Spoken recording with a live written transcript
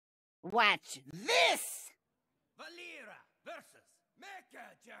Watch this! Valera versus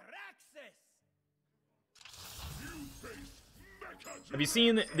Mecha Jaraxxus. Have you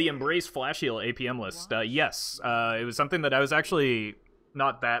seen the Embrace Flash Heal APM list? Yes. It was something that I was actually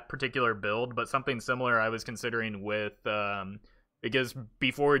not that particular build, but something similar I was considering with because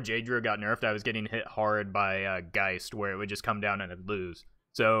before Jadro got nerfed, I was getting hit hard by Geist, where it would just come down and I'd lose.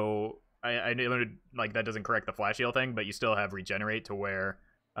 So I knew like that doesn't correct the Flash Heal thing, but you still have Regenerate to where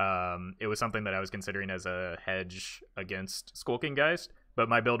it was something that I was considering as a hedge against Skulking Geist. But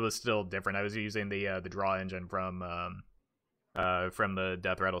my build was still different. I was using the draw engine from the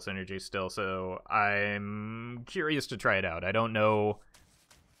Death Rattle synergy still, so I'm curious to try it out. I don't know,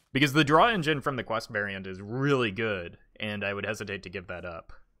 because the draw engine from the quest variant is really good, and I would hesitate to give that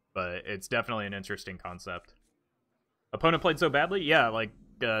up. But it's definitely an interesting concept. Opponent played so badly? Yeah, like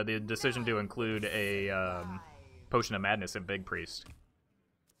the decision to include a Potion of Madness in Big Priest.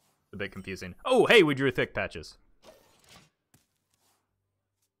 A bit confusing. Oh, hey, we drew thick patches.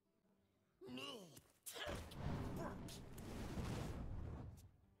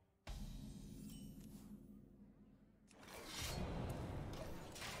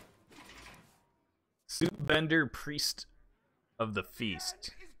 Suit Bender, Priest of the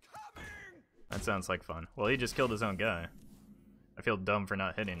Feast. That sounds like fun. Well, he just killed his own guy. I feel dumb for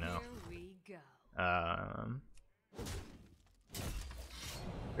not hitting now.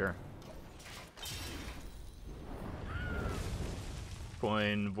 Sure.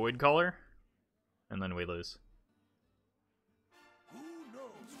 Coin Void Caller, and then we lose.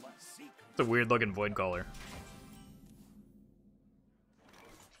 It's a weird looking Void Caller.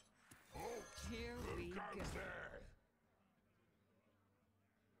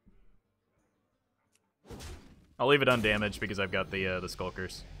 I'll leave it undamaged because I've got the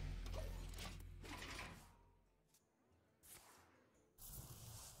Skulkers.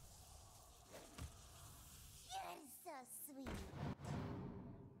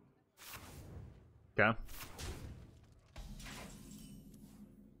 Okay.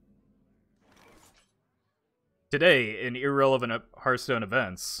 Today, in irrelevant Hearthstone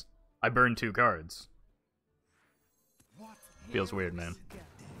events, I burned 2 cards. Feels weird, man.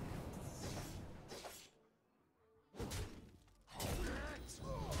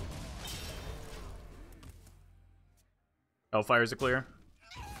 Hellfire's a clear.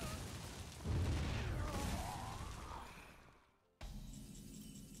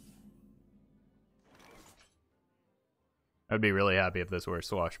 I'd be really happy if this were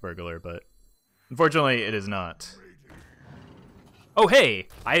Swashbuckler, but unfortunately it is not. Oh hey!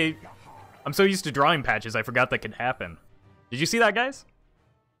 I'm so used to drawing patches I forgot that could happen. Did you see that, guys?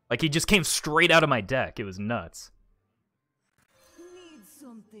 Like, he just came straight out of my deck. It was nuts. Need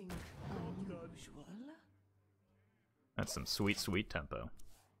something unusual? That's some sweet, sweet tempo.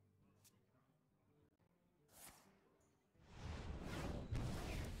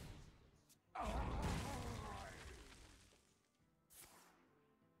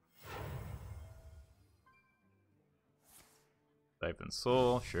 Siphon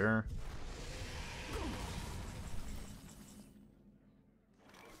Soul, sure.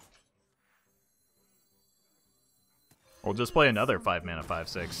 We'll just play another 5-mana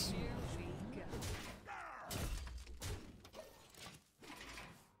 5/6.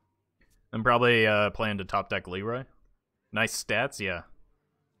 And probably plan to top deck Leroy. Nice stats, yeah.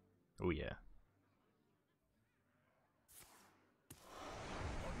 Oh yeah.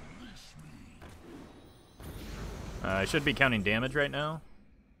 I should be counting damage right now,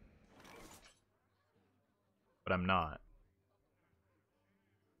 but I'm not.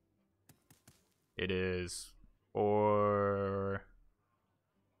 It is 4,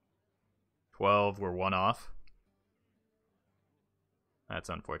 12, we're 1 off. That's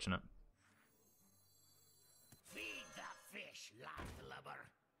unfortunate. Feed the fish, landlubber.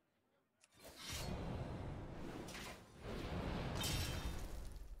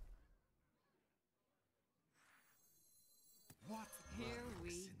 Here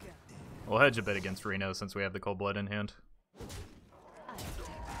we go. We'll hedge a bit against Reno since we have the Cold Blood in hand.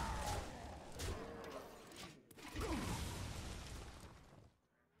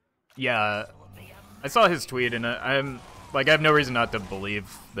 Yeah, I saw his tweet and I'm like, I have no reason not to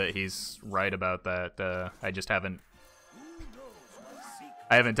believe that he's right about that. I just haven't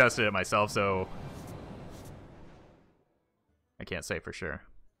tested it myself, so I can't say for sure.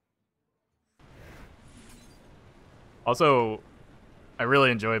 Also, I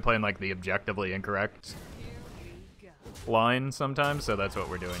really enjoy playing like the objectively incorrect line sometimes, so that's what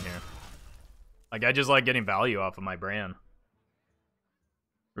we're doing here. Like, I just like getting value off of my brand.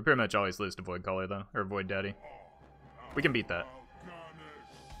 We pretty much always lose to Void Caller though, or Void Daddy. We can beat that.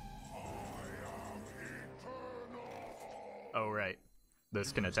 Oh, right.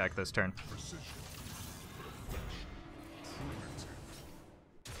 This can attack this turn.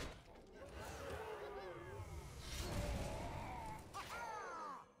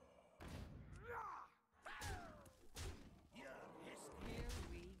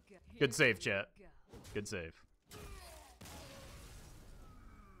 Good save, chat. Good save.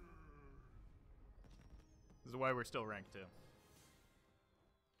 This is why we're still ranked 2.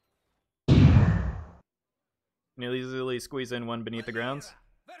 Can you easily squeeze in one beneath the grounds?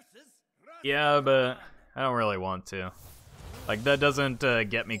 Yeah, but I don't really want to. Like, that doesn't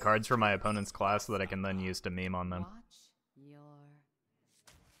get me cards for my opponent's class that I can then use to meme on them.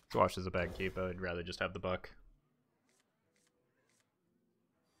 Swash is a bad keep. I would rather just have the buck.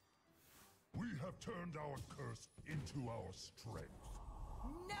 We have turned our curse into our strength.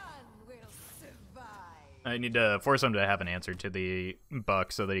 None will survive. I need to force him to have an answer to the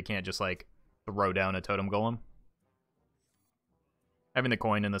buck so that he can't just, like, throw down a totem golem. Having the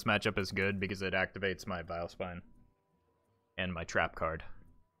coin in this matchup is good because it activates my Vilespine and my trap card.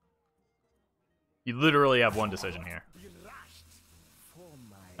 You literally have one decision here.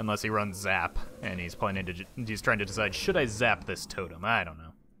 Unless he runs Zap and he's planning to he's trying to decide, should I zap this totem? I don't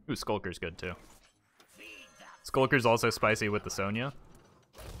know. Ooh, Skulker's good too. Skulker's also spicy with the Sonya.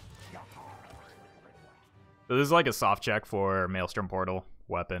 So this is like a soft check for Maelstrom Portal,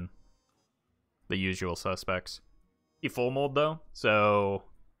 weapon. The usual suspects. He full mold though, so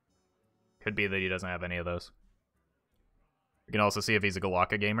could be that he doesn't have any of those. We can also see if he's a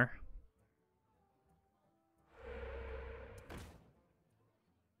Galaka gamer.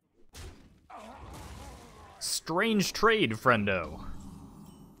 Strange trade, friendo.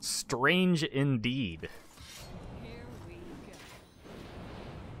 Strange indeed.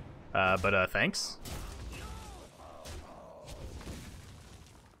 But thanks.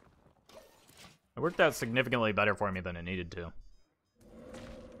 It worked out significantly better for me than it needed to.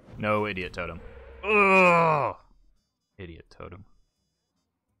 No idiot totem. Ugh! Idiot totem.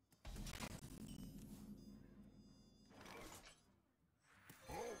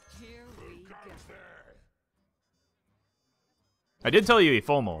 Here we go. I did tell you he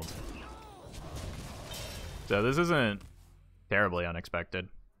full mold. So this isn't terribly unexpected.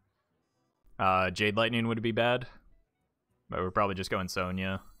 Jade Lightning would be bad. But we're probably just going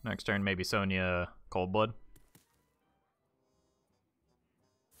Sonya next turn. Maybe Sonya Coldblood.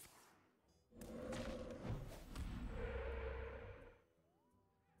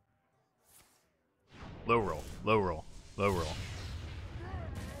 Low roll, low roll, low roll.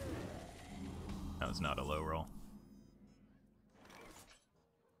 That was not a low roll.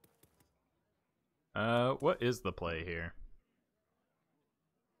 What is the play here?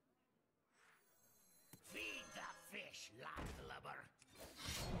 Feed the fish, landlubber.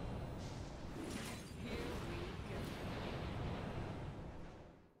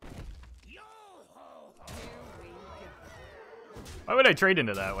 Yo ho ho. Why would I trade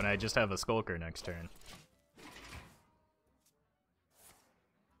into that when I just have a Skulker next turn?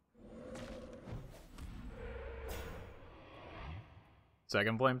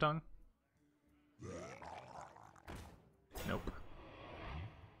 Second Flame Tongue? Nope.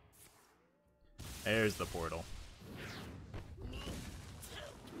 There's the portal.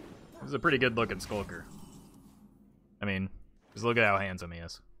 This is a pretty good looking Skulker. I mean, just look at how handsome he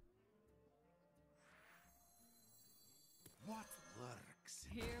is. What works?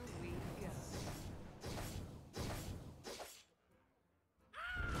 Here we go.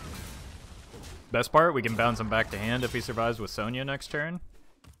 Best part, we can bounce him back to hand if he survives with Sonya next turn,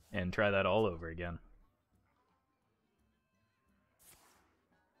 and try that all over again.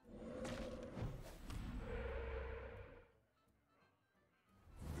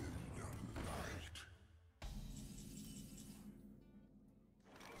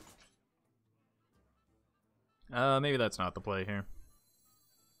 Maybe that's not the play here.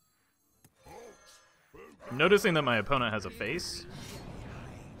 I'm noticing that my opponent has a face,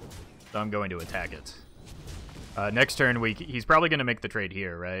 so I'm going to attack it. Next turn, he's probably going to make the trade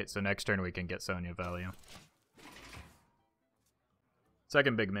here, right? So next turn we can get Sonya value.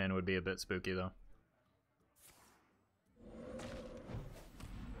 Second big man would be a bit spooky, though.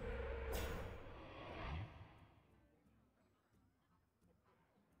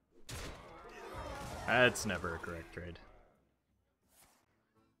 That's never a correct trade.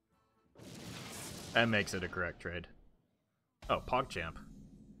 That makes it a correct trade. Oh, PogChamp.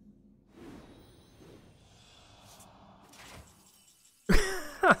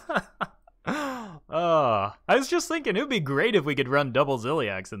 Oh, I was just thinking it would be great if we could run double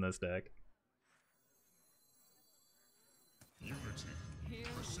Zilliax in this deck. Unity.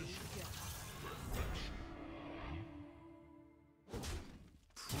 Precision.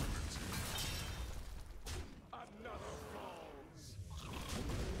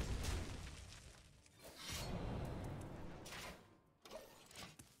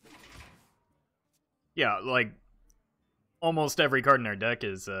 Yeah, like almost every card in our deck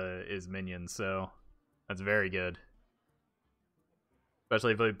is minions, so that's very good.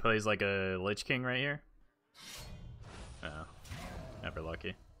 Especially if he plays like a Lich King right here. Oh, never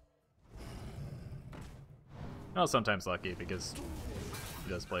lucky. Well, sometimes lucky because he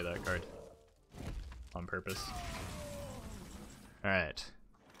does play that card on purpose. Alright.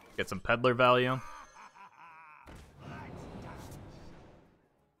 Get some Peddler value.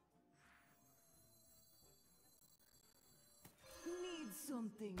 Need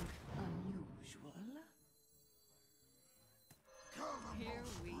something unusual? Here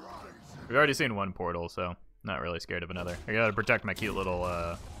we go. We've already seen one portal, so not really scared of another. I gotta protect my cute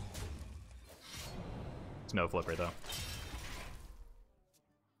little Snow Flipper, though.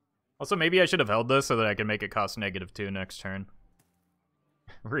 Also, maybe I should have held this so that I can make it cost -2 next turn.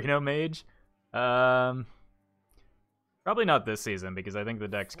 Reno Mage? Probably not this season, because I think the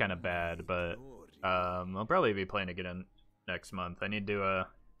deck's kind of bad, but I'll probably be playing again next month. I need to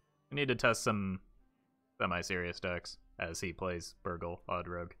test some semi-serious decks as he plays Burgle Odd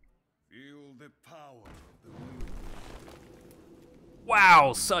Rogue. Feel the power of the wind.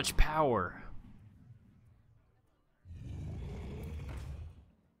 Wow, such power!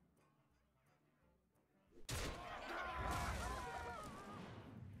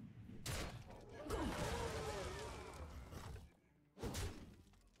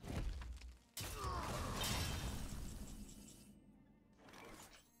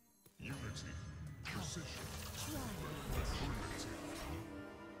 Unity, precision,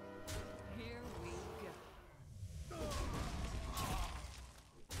 Here we go.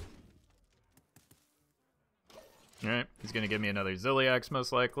 Alright, he's gonna give me another Zilliax,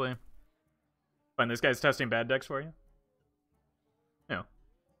 most likely. Fine, this guy's testing bad decks for you? No.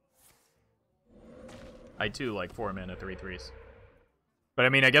 I too like 4 mana 3/3s. But I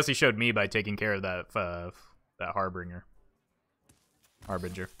mean, I guess he showed me by taking care of that that Harbinger.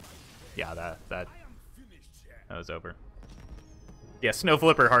 Harbinger. Yeah, that was over. Yeah, Snow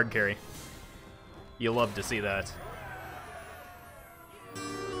Flipper hard carry. You love to see that.